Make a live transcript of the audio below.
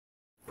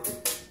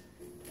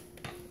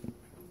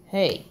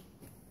Hey,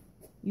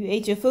 you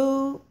ate your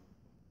food?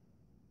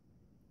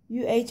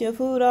 You ate your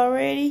food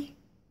already?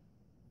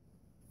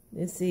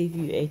 Let's see if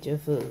you ate your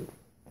food.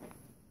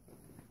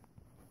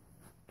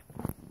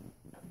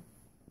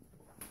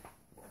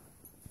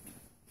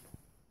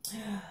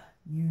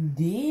 You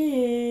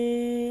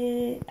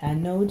did. I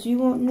know what you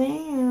want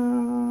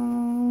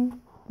now.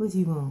 What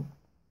you want?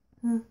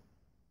 Huh?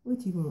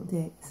 What you want,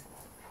 Tex?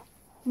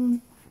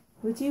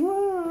 What you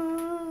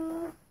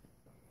want?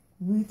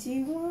 What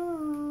you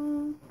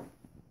want?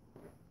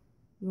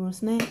 You want a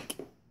snack?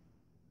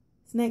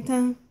 Snack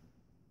time?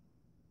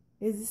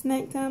 Is it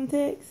snack time,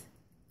 Tex?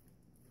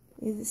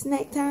 Is it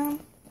snack time?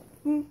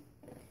 You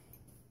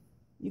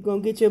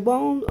gonna get your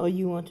bone or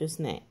you want your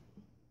snack?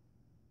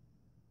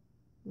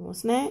 You want a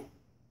snack?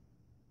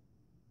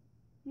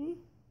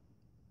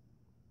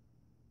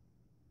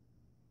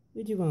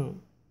 What you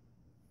want?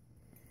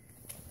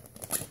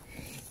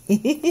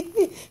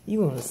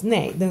 You want a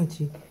snack, don't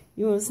you?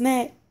 You want a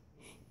snack?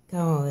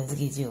 Come on, let's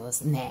get you a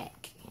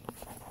snack.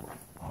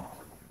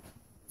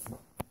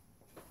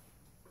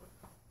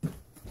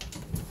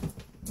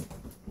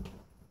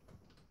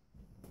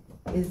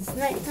 Is it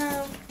snack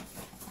time?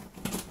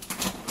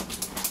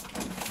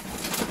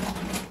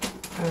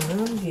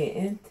 I'm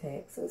getting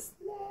Tex a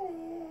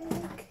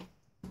snack.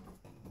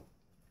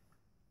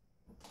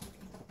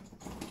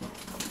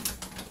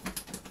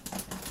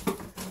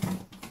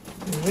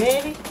 You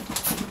ready?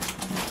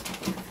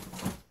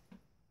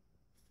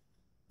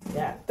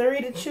 Got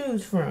 3 to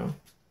choose from.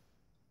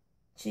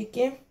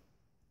 Chicken,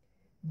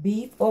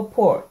 beef, or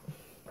pork.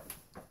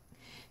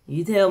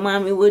 You tell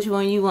mommy which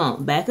one you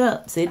want. Back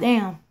up. Sit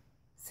down.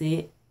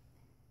 Sit.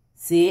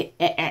 Sit.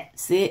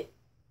 Sit.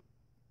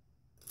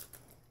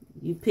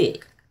 You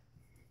pick.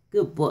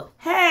 Good boy.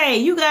 Hey,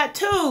 you got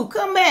 2.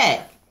 Come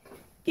back.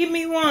 Give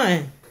me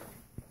 1.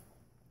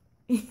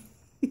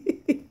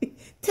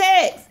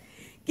 Tex,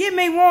 give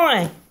me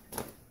 1.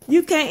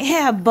 You can't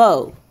have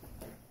both.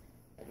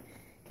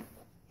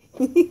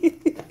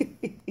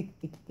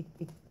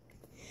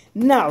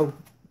 No.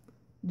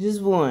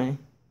 Just 1.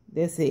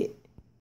 That's it.